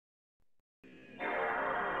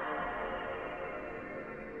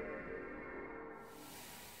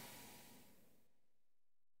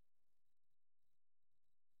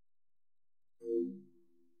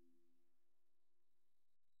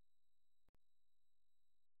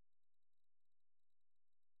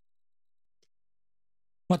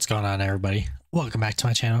What's going on, everybody? Welcome back to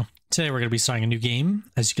my channel. Today we're going to be starting a new game.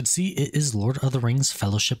 As you can see, it is Lord of the Rings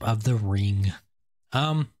Fellowship of the Ring.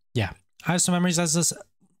 Yeah, I have some memories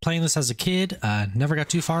playing this as a kid. Never got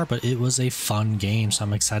too far, but it was a fun game, so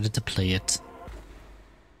I'm excited to play it.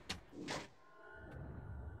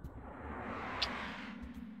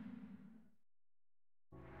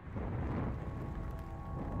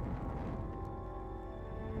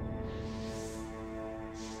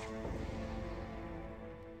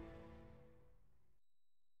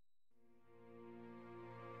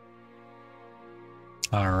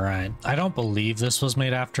 Alright, I don't believe this was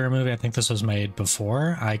made after a movie. I think this was made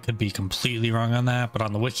before. I could be completely wrong on that, but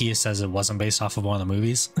on the wiki it says it wasn't based off of one of the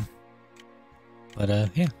movies.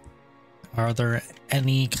 But yeah. Are there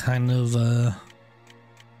any kind of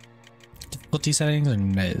difficulty settings or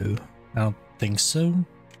no? I don't think so.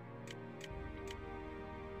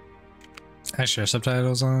 Actually, are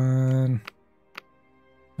subtitles on?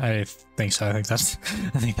 I think so. I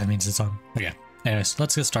think that means it's on. Okay. Anyways,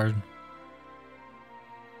 let's get started.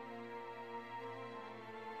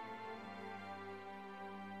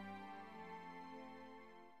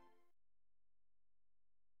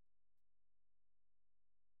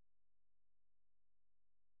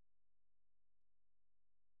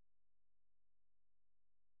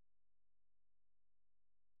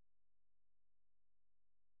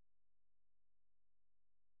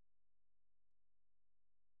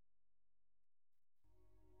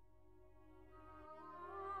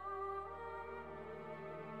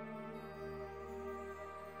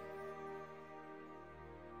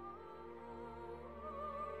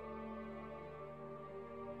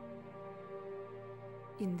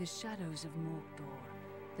 In the shadows of Mordor,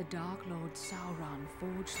 the Dark Lord Sauron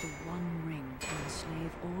forged the One Ring to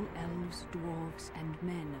enslave all elves, dwarves, and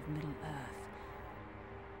men of Middle-earth.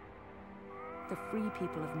 The free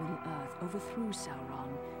people of Middle-earth overthrew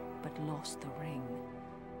Sauron, but lost the ring.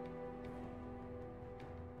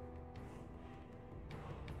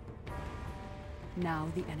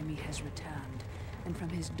 Now the enemy has returned, and from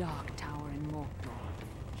his dark tower in Mordor,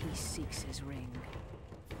 he seeks his ring.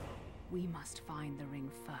 We must find the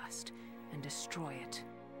ring first and destroy it.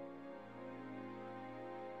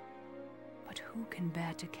 But who can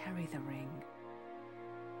bear to carry the ring?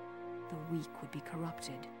 The weak would be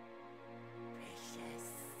corrupted.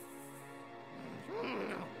 Precious.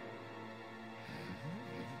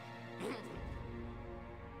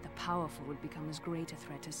 The powerful would become as great a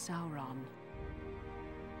threat as Sauron.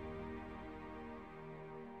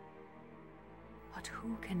 But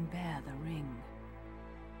who can bear the ring?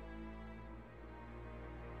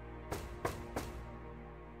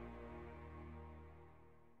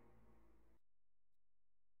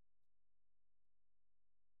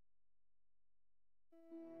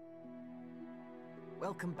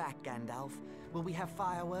 Welcome back, Gandalf. Will we have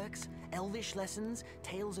fireworks, elvish lessons,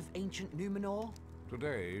 tales of ancient Numenor?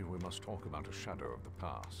 Today, we must talk about a shadow of the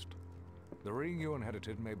past. The ring you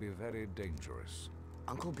inherited may be very dangerous.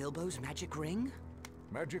 Uncle Bilbo's magic ring?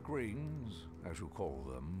 Magic rings, as you call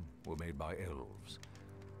them, were made by elves.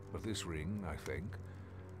 But this ring, I think,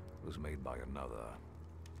 was made by another.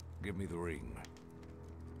 Give me the ring.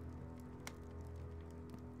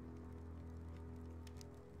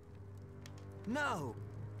 No!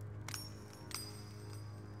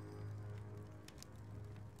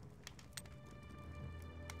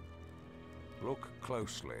 Look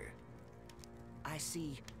closely. I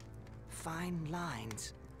see fine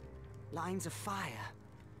lines. Lines of fire.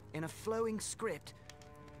 In a flowing script.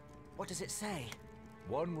 What does it say?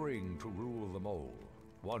 One ring to rule them all.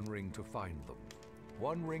 One ring to find them.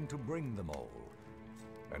 One ring to bring them all.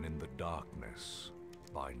 And in the darkness,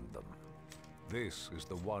 bind them. This is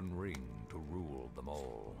the One Ring to rule them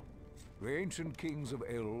all. The ancient kings of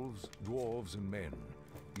elves, dwarves, and men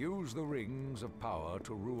used the rings of power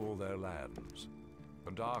to rule their lands.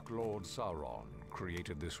 The Dark Lord Sauron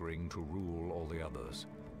created this ring to rule all the others.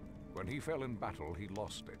 When he fell in battle, he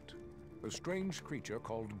lost it. A strange creature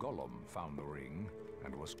called Gollum found the ring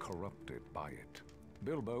and was corrupted by it.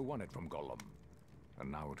 Bilbo won it from Gollum, and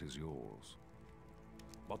now it is yours.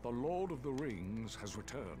 But the Lord of the Rings has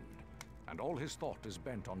returned, and all his thought is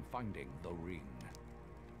bent on finding the ring.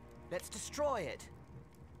 Let's destroy it!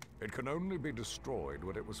 It can only be destroyed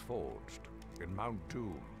when it was forged, in Mount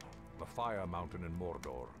Doom, the Fire Mountain in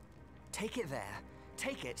Mordor. Take it there.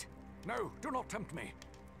 Take it. No, do not tempt me.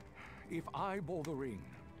 If I bore the ring,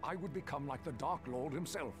 I would become like the Dark Lord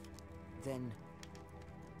himself. Then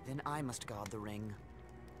I must guard the ring.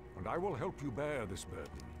 And I will help you bear this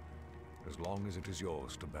burden, as long as it is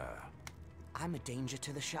yours to bear. I'm a danger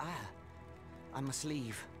to the Shire. I must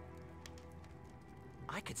leave.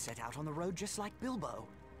 I could set out on the road just like Bilbo.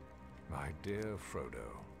 My dear Frodo,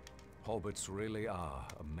 hobbits really are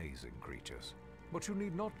amazing creatures. But you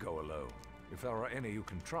need not go alone, if there are any you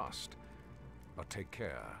can trust. But take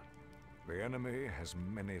care. The enemy has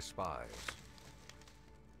many spies.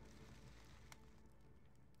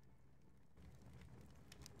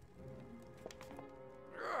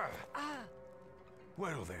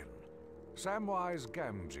 Well then, Samwise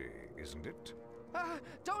Gamgee, isn't it?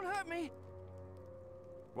 Don't hurt me!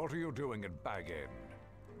 What are you doing at Bag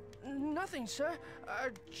End? Nothing, sir.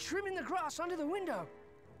 Trimming the grass under the window.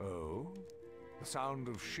 Oh? The sound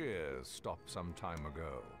of shears stopped some time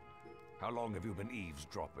ago. How long have you been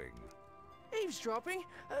eavesdropping? Eavesdropping?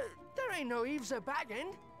 There ain't no eaves at Bag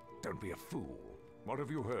End. Don't be a fool. What have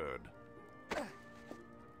you heard?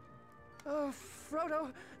 Oh,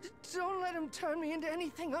 Frodo, don't let him turn me into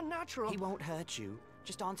anything unnatural. He won't hurt you.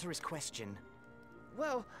 Just answer his question.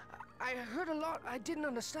 Well, I heard a lot I didn't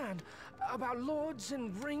understand about lords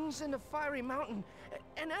and rings and the fiery mountain.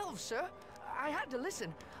 And elves, sir. I had to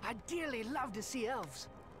listen. I'd dearly love to see elves.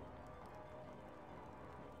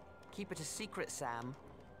 Keep it a secret, Sam.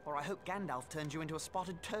 Or I hope Gandalf turns you into a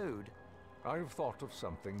spotted toad. I've thought of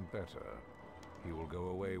something better. He will go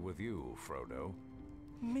away with you, Frodo.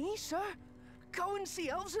 Me, sir? Go and see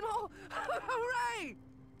elves and all? Hooray!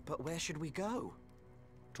 But where should we go?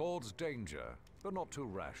 Towards danger, but not too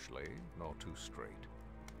rashly, nor too straight.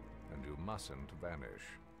 And you mustn't vanish.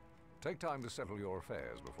 Take time to settle your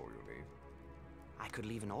affairs before you leave. I could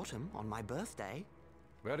leave in autumn, on my birthday.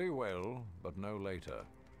 Very well, but no later.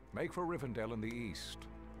 Make for Rivendell in the east,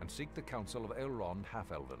 and seek the counsel of Elrond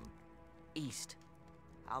Half-Elven. East.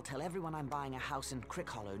 I'll tell everyone I'm buying a house in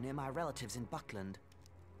Crickhollow near my relatives in Buckland.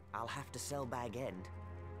 I'll have to sell Bag End.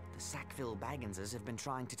 The Sackville Bagginses have been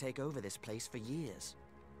trying to take over this place for years.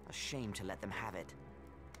 A shame to let them have it.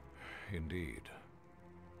 Indeed.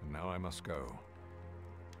 And now I must go.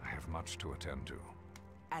 I have much to attend to.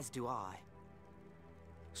 As do I.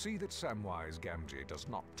 See that Samwise Gamgee does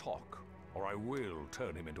not talk, or I will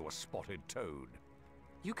turn him into a spotted toad.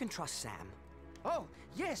 You can trust Sam. Oh,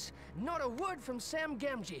 yes, not a word from Sam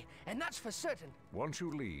Gamgee, and that's for certain. Once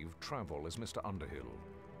you leave, travel as Mr. Underhill.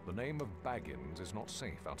 The name of Baggins is not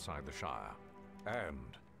safe outside the Shire.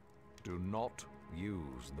 And do not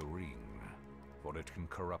use the ring, for it can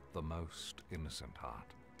corrupt the most innocent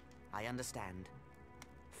heart. I understand.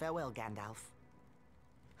 Farewell, Gandalf.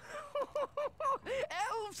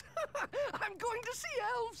 Elves! I'm going to see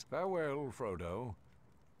elves! Farewell, Frodo.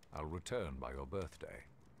 I'll return by your birthday.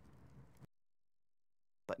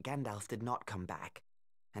 But Gandalf did not come back,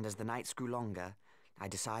 and as the nights grew longer, I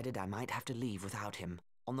decided I might have to leave without him.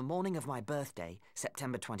 On the morning of my birthday,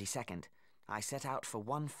 September 22nd, I set out for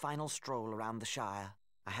one final stroll around the Shire.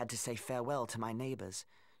 I had to say farewell to my neighbors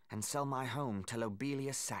and sell my home to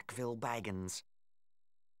Lobelia Sackville Baggins.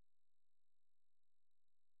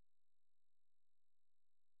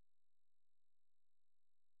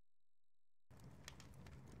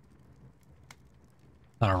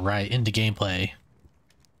 Alright, into gameplay.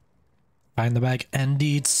 Find the Bag End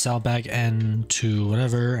deeds, sell Bag End to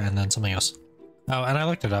whatever, and then something else. Oh, and I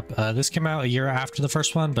looked it up. This came out a year after the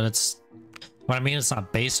first one, but it's... What I mean, it's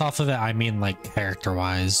not based off of it. I mean, like,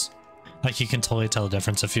 character-wise. Like, you can totally tell the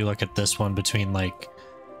difference if you look at this one between, like,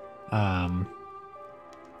 the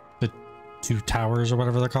two towers or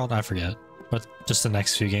whatever they're called. I forget. But just the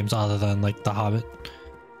next few games other than, like, The Hobbit.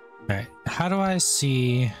 Alright, how do I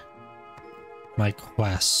see my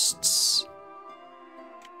quests?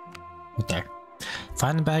 Right there.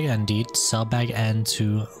 Find the Bag End deed, sell Bag End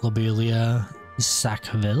to Lobelia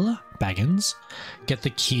Sackville Baggins. Get the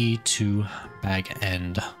key to Bag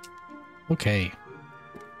End. Okay.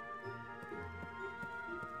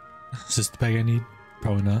 Is this the bag I need?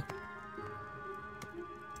 Probably not.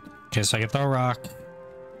 Okay, so I get the rock.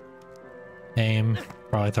 Aim.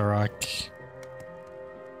 Probably the rock.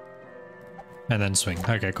 And then swing.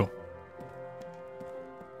 Okay, cool.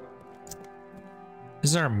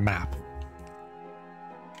 Is there a map?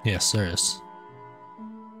 Yes, there is.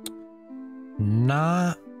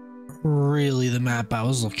 Not really the map I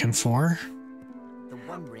was looking for. The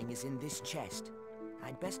One Ring is in this chest.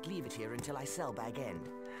 I'd best leave it here until I sell Bag End.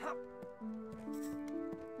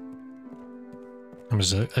 I'm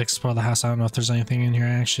just gonna explore the house. I don't know if there's anything in here I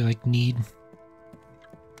actually like need.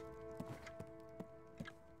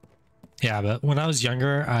 Yeah, but when I was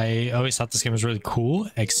younger, I always thought this game was really cool,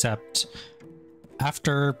 except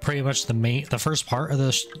after pretty much the first part of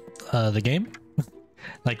the game,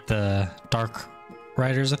 like the Dark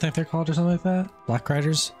Riders, I think they're called, or something like that, Black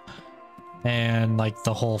Riders, and like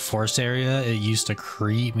the whole forest area, it used to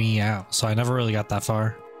creep me out, so I never really got that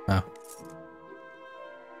far. Oh.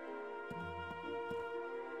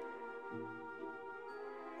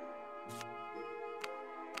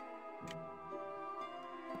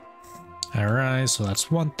 Alright, so that's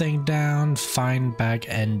one thing down. Find bag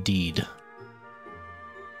and deed.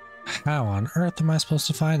 How on earth am I supposed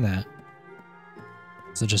to find that?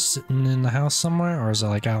 Is it just sitting in the house somewhere, or is it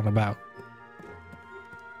like out and about?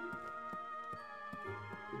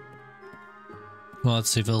 Well, let's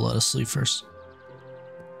see if it'll let us leave first.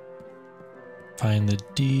 Find the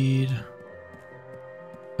deed.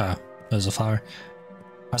 Ah, there's a flower.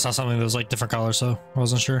 I saw something that was like different colors, so I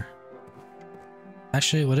wasn't sure.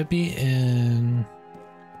 Actually, would it be in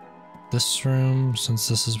this room, since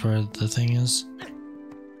this is where the thing is?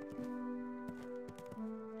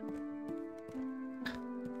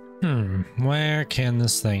 Where can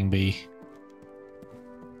this thing be?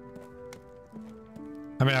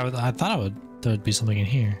 I mean, I thought there would be something in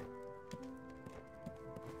here.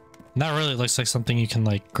 That really looks like something you can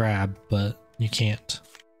like grab, but you can't.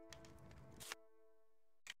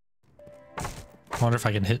 I wonder if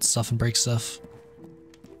I can hit stuff and break stuff.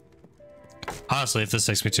 Honestly, if this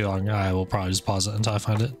takes me too long, I will probably just pause it until I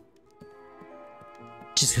find it.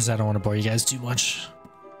 Just because I don't want to bore you guys too much.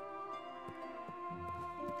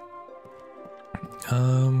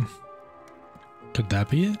 Could that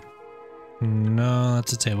be it? No,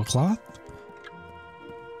 that's a tablecloth.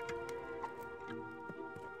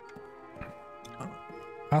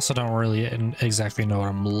 I also don't really exactly know what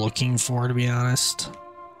I'm looking for, to be honest.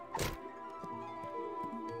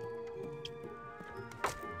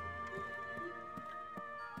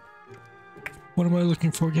 What am I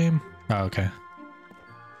looking for, game? Oh, okay.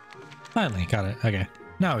 Finally, got it. Okay,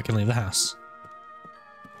 now we can leave the house.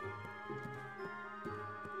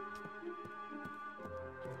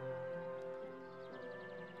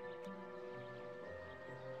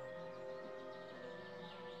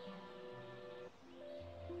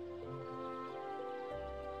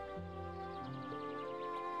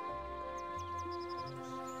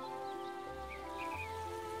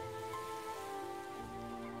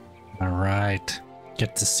 Alright,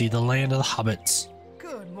 get to see the land of the hobbits.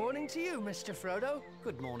 Good morning to you, Mr. Frodo.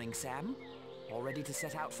 Good morning, Sam. All ready to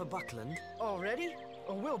set out for Buckland? Already?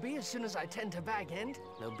 Or will be as soon as I tend to Bag End.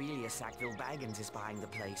 Lobelia Sackville Baggins is behind the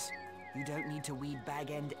place. You don't need to weed Bag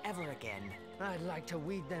End ever again. I'd like to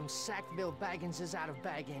weed them Sackville Bagginses out of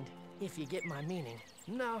Bag End, if you get my meaning.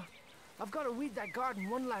 No, I've got to weed that garden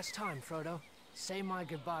one last time, Frodo. Say my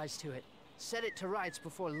goodbyes to it. Set it to rights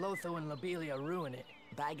before Lotho and Lobelia ruin it.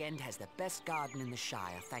 Bag End has the best garden in the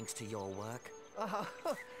Shire, thanks to your work. Oh,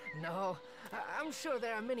 no. I'm sure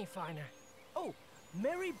there are many finer. Oh,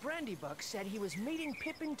 Merry Brandybuck said he was meeting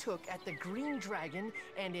Pippin Took at the Green Dragon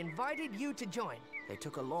and invited you to join. They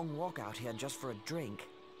took a long walk out here just for a drink.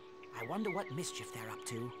 I wonder what mischief they're up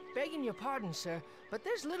to. Begging your pardon, sir, but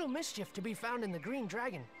there's little mischief to be found in the Green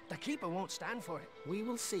Dragon. The Keeper won't stand for it. We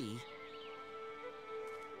will see.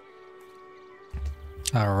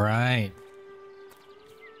 Alright.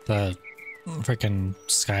 The freaking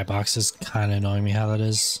skybox is kind of annoying me how that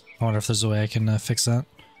is. I wonder if there's a way I can fix that.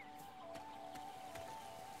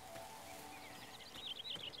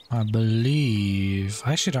 I believe...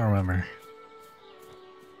 I actually don't remember.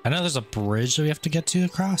 I know there's a bridge that we have to get to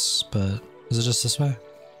across, but is it just this way?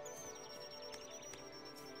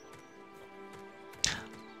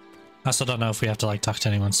 I also don't know if we have to like talk to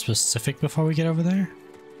anyone specific before we get over there.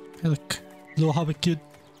 Hey look, little hobbit kid.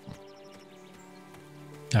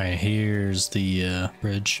 Alright, here's the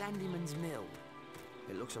bridge. Sandyman's Mill.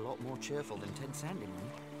 It looks a lot more cheerful than Ted Sandyman.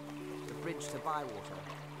 The bridge to Bywater.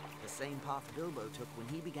 The same path Bilbo took when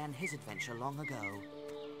he began his adventure long ago.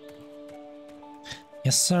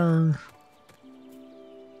 Yes, sir.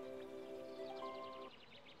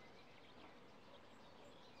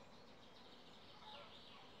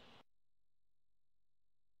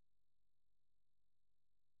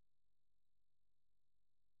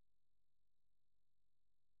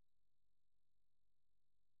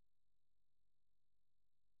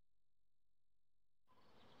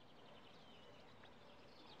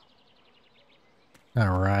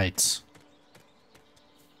 All right.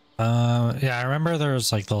 Yeah, I remember there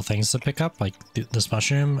was like little things to pick up, like this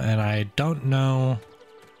mushroom, and I don't know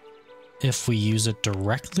if we use it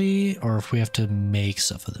directly or if we have to make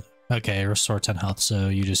stuff with it. Okay, restore 10 health, so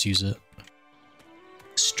you just use it.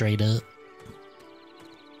 Straight up.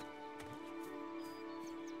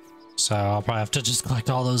 So I'll probably have to just collect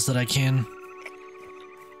all those that I can.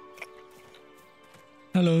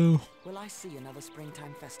 Hello. Will I see another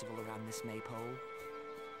springtime festival around this maypole?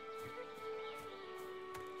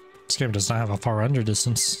 This game does not have a far render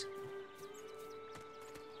distance.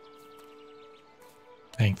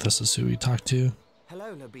 I think this is who we talked to.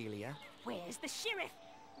 Hello, Lobelia. Where's the sheriff?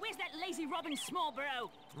 Where's that lazy Robin Smallborough?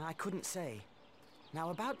 I couldn't say.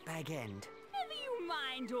 Now about Bag End. Never you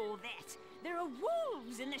mind. mind all that. There are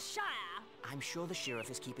wolves in the Shire. I'm sure the sheriff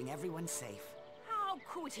is keeping everyone safe. How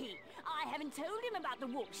could he? I haven't told him about the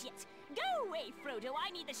wolves yet. Go away, Frodo.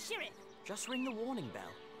 I need the sheriff. Just ring the warning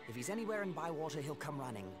bell. If he's anywhere in Bywater, he'll come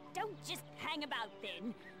running. Don't just hang about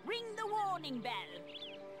then. Ring the warning bell.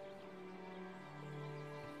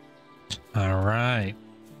 All right.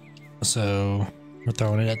 So we're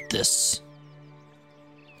throwing it at this.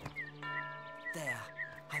 There.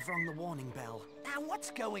 I've rung the warning bell. Now what's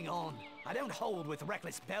going on? I don't hold with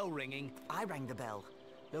reckless bell ringing. I rang the bell.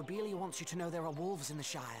 Lobelia wants you to know there are wolves in the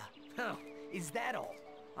Shire. Huh, is that all?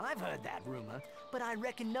 I've heard that rumor, but I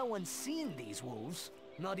reckon no one's seen these wolves.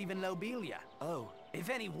 Not even Lobelia. Oh. If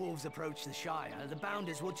any wolves approach the Shire, the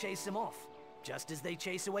Bounders will chase them off. Just as they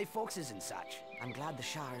chase away foxes and such. I'm glad the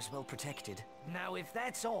Shire is well protected. Now if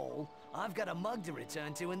that's all, I've got a mug to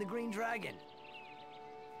return to in the Green Dragon.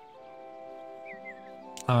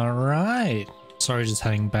 All right. So we're just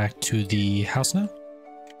heading back to the house now.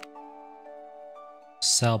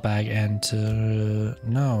 Sell bag and to...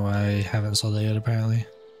 No, I haven't sold that yet apparently.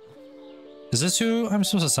 Is this who I'm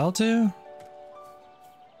supposed to sell to?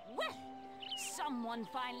 Well, someone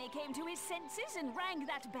finally came to his senses and rang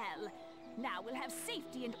that bell. Now we'll have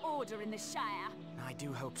safety and order in the Shire. I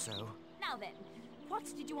do hope so. Now then, what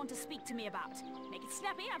did you want to speak to me about? Make it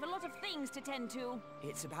snappy, I have a lot of things to tend to.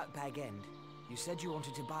 It's about Bag End. You said you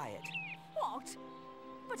wanted to buy it. What?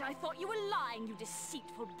 But I thought you were lying, you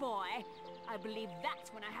deceitful boy. I believe that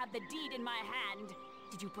when I had the deed in my hand.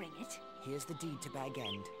 Did you bring it? Here's the deed to Bag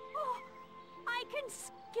End. Oh, I can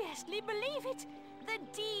scarcely believe it. The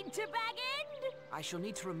deed to Bag End? I shall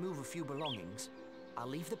need to remove a few belongings. I'll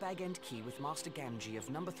leave the Bag End key with Master Gamgee of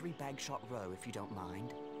number 3 Bagshot Row, if you don't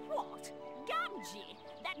mind. What? Gamgee?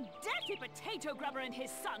 That dirty potato grubber and his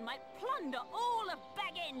son might plunder all of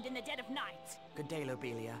Bag End in the dead of night. Good day,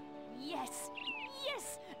 Lobelia. Yes,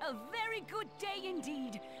 yes, a very good day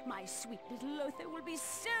indeed. My sweet little Lothar will be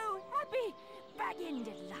so happy. Bag End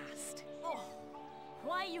at last. Oh,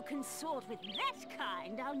 why you consort with that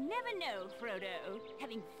kind, I'll never know, Frodo.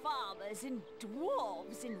 Having farmers and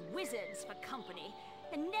dwarves and wizards for company,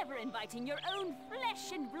 and never inviting your own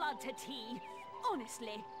flesh and blood to tea.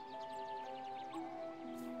 Honestly.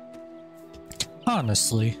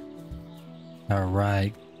 Honestly. All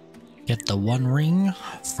right. Get the one ring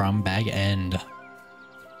from Bag End.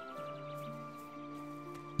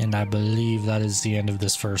 And I believe that is the end of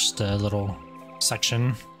this first little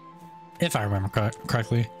section. If I remember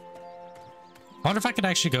correctly. I wonder if I could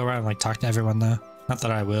actually go around and like talk to everyone though. Not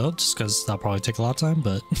that I will, just because that'll probably take a lot of time,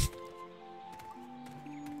 but...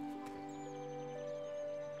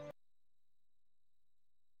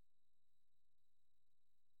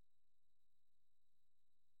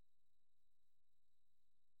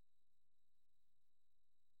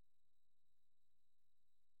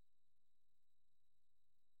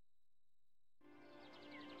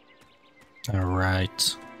 All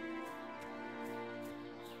right.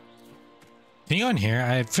 Can you go in here?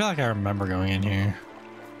 I feel like I remember going in here.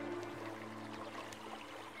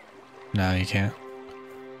 No, you can't.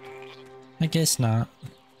 I guess not.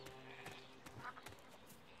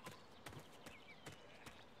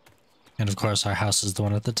 And of course, our house is the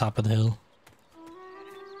one at the top of the hill.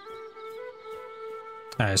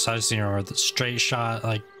 Alright, so I just need to remember the straight shot,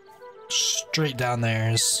 like straight down there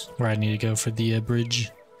is where I need to go for the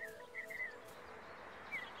bridge.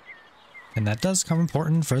 And that does come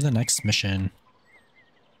important for the next mission.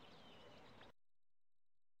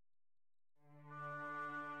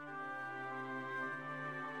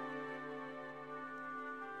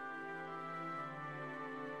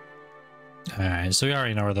 Alright, so we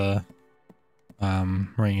already know where the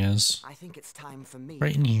ring is. I think it's time for me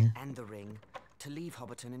Right in here. and the ring to leave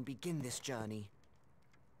Hobbiton and begin this journey.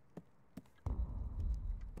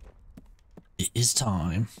 It is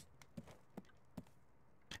time.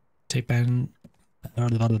 Take Ben. I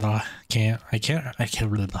can't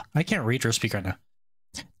read or speak right now.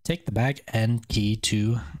 Take the Bag End key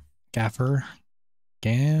to Gaffer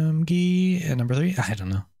Gamgee and number 3. I don't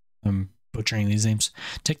know. I'm butchering these names.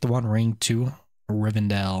 Take the one ring to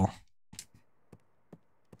Rivendell.